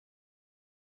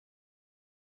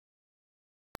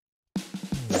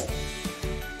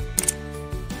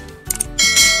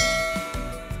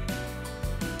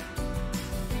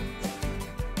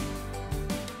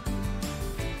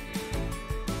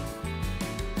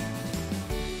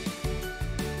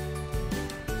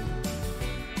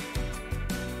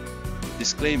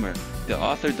Disclaimer: the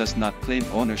author does not claim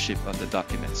ownership of the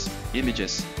documents,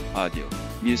 images, audio,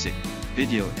 music,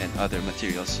 video and other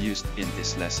materials used in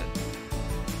this lesson.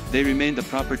 They remain the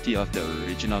property of the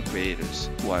original creators,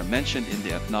 who are mentioned in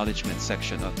the acknowledgement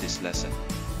section of this lesson.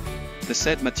 The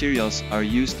said materials are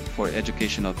used for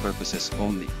educational purposes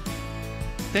only.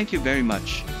 Thank you very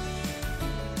much.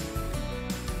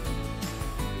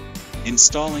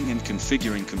 Installing and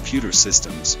configuring computer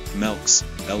systems, MELCs,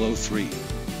 LO3.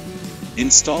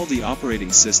 Install the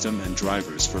operating system and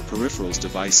drivers for peripherals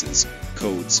devices,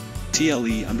 codes,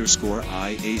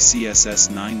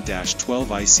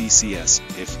 TLE_IACSS9-12ICCS,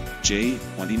 if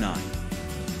J29.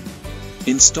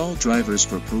 Install drivers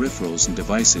for peripherals and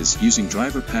devices using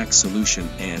DriverPack solution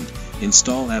and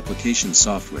install application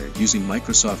software using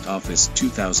Microsoft Office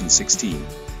 2016.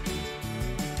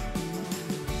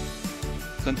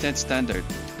 Content standard: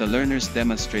 the learners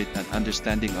demonstrate an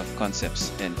understanding of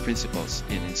concepts and principles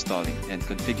in installing and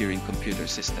configuring computer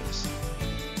systems.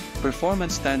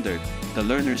 Performance standard: the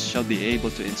learners shall be able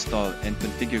to install and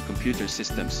configure computer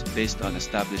systems based on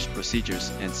established procedures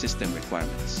and system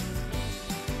requirements.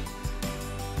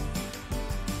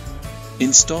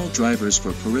 Install drivers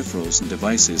for peripherals and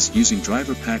devices using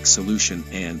DriverPack solution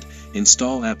and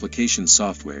install application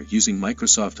software using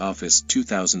Microsoft Office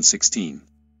 2016.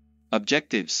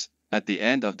 Objectives: at the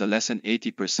end of the lesson,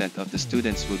 80% of the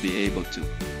students will be able to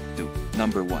do: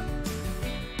 number 1.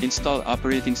 Install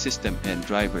operating system and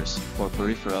drivers for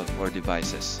peripheral or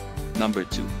devices. Number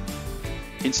 2.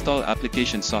 Install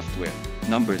application software.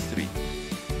 Number 3.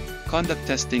 Conduct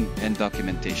testing and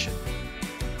documentation.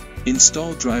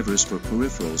 Install drivers for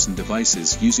peripherals and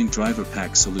devices using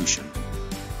DriverPack solution.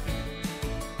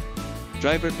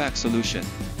 DriverPack solution.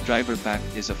 DriverPack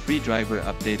is a free driver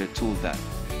updater tool that,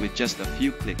 with just a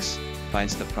few clicks,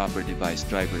 finds the proper device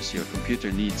drivers your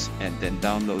computer needs and then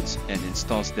downloads and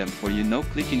installs them for you, no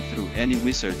clicking through any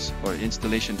wizards or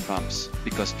installation prompts,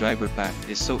 because DriverPack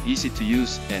is so easy to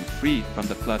use and free from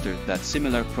the clutter that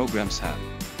similar programs have.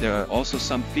 There are also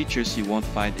some features you won't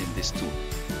find in this tool.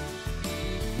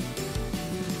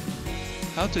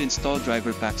 How to install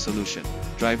DriverPack solution.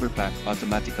 DriverPack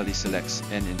automatically selects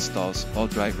and installs all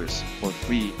drivers for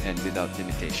free and without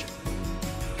limitation.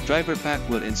 DriverPack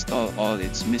will install all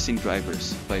its missing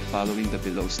drivers by following the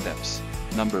below steps.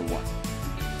 Number 1.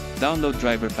 Download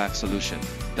DriverPack solution.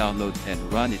 Download and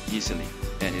run it easily,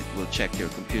 and it will check your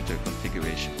computer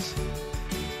configurations.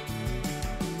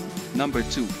 Number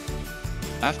 2.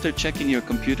 After checking your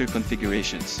computer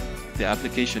configurations, the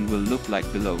application will look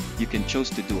like below. You can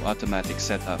choose to do automatic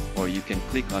setup, or you can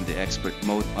click on the expert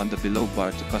mode on the below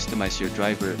bar to customize your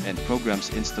driver and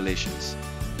programs installations.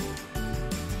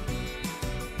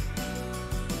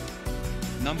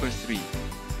 Number 3.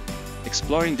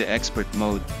 Exploring the expert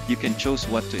mode, you can choose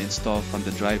what to install from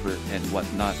the driver and what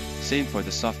not, same for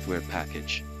the software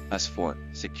package. As for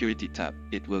security tab,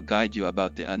 it will guide you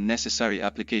about the unnecessary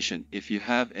application if you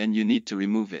have and you need to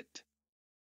remove it.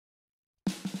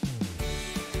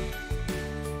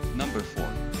 Number 4.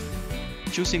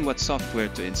 Choosing what software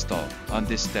to install. On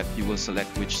this step you will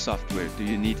select which software do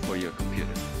you need for your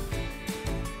computer.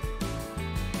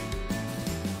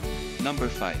 Number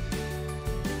 5.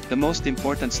 The most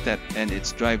important step and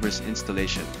its drivers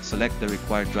installation. Select the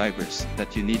required drivers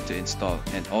that you need to install,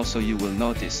 and also you will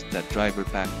notice that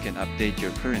DriverPack can update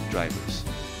your current drivers.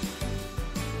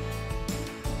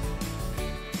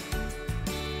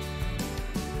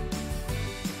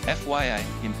 FYI,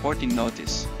 importing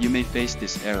notice, you may face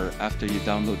this error after you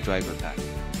download DriverPack.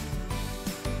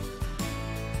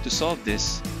 To solve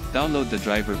this, download the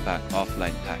DriverPack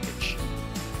offline package.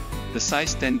 The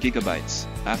size 10 GB.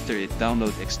 After it,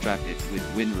 download, extract it with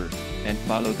WinRAR, and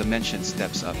follow the mentioned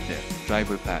steps up there.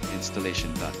 DriverPack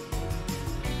installation done.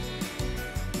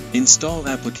 Install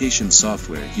application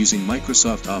software using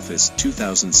Microsoft Office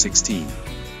 2016.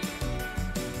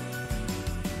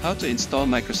 How to install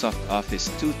Microsoft Office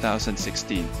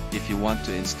 2016. If you want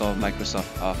to install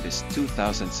Microsoft Office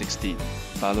 2016,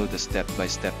 follow the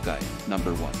step-by-step guide.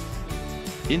 Number 1.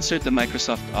 Insert the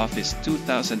Microsoft Office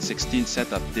 2016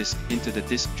 setup disk into the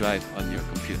disk drive on your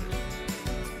computer.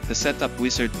 The setup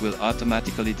wizard will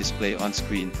automatically display on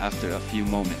screen after a few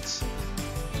moments.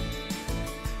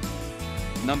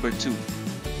 Number 2.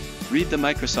 Read the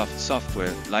Microsoft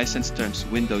Software License Terms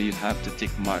window. You have to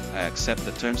tick mark I accept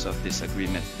the terms of this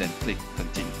agreement, then click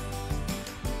Continue.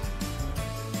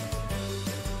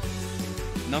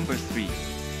 Number 3.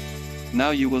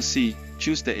 Now you will see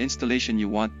Choose the installation you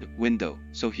want window,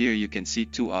 so here you can see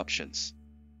two options.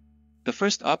 The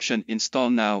first option, Install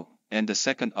Now, and the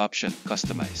second option,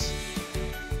 Customize.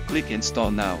 Click Install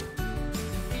Now.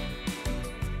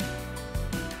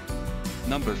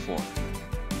 Number 4.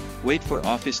 Wait for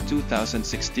Office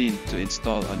 2016 to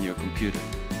install on your computer.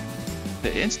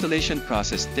 The installation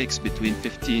process takes between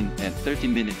 15 and 30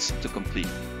 minutes to complete.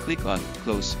 Click on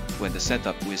Close when the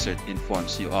setup wizard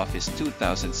informs you Office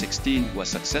 2016 was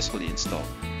successfully installed.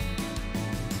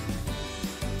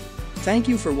 Thank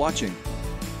you for watching.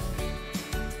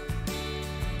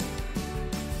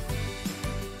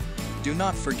 Do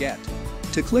not forget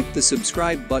to click the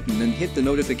subscribe button and hit the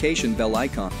notification bell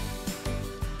icon.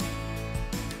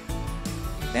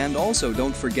 And also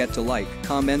don't forget to like,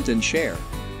 comment and share.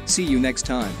 See you next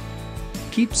time.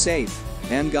 Keep safe,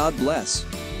 and God bless.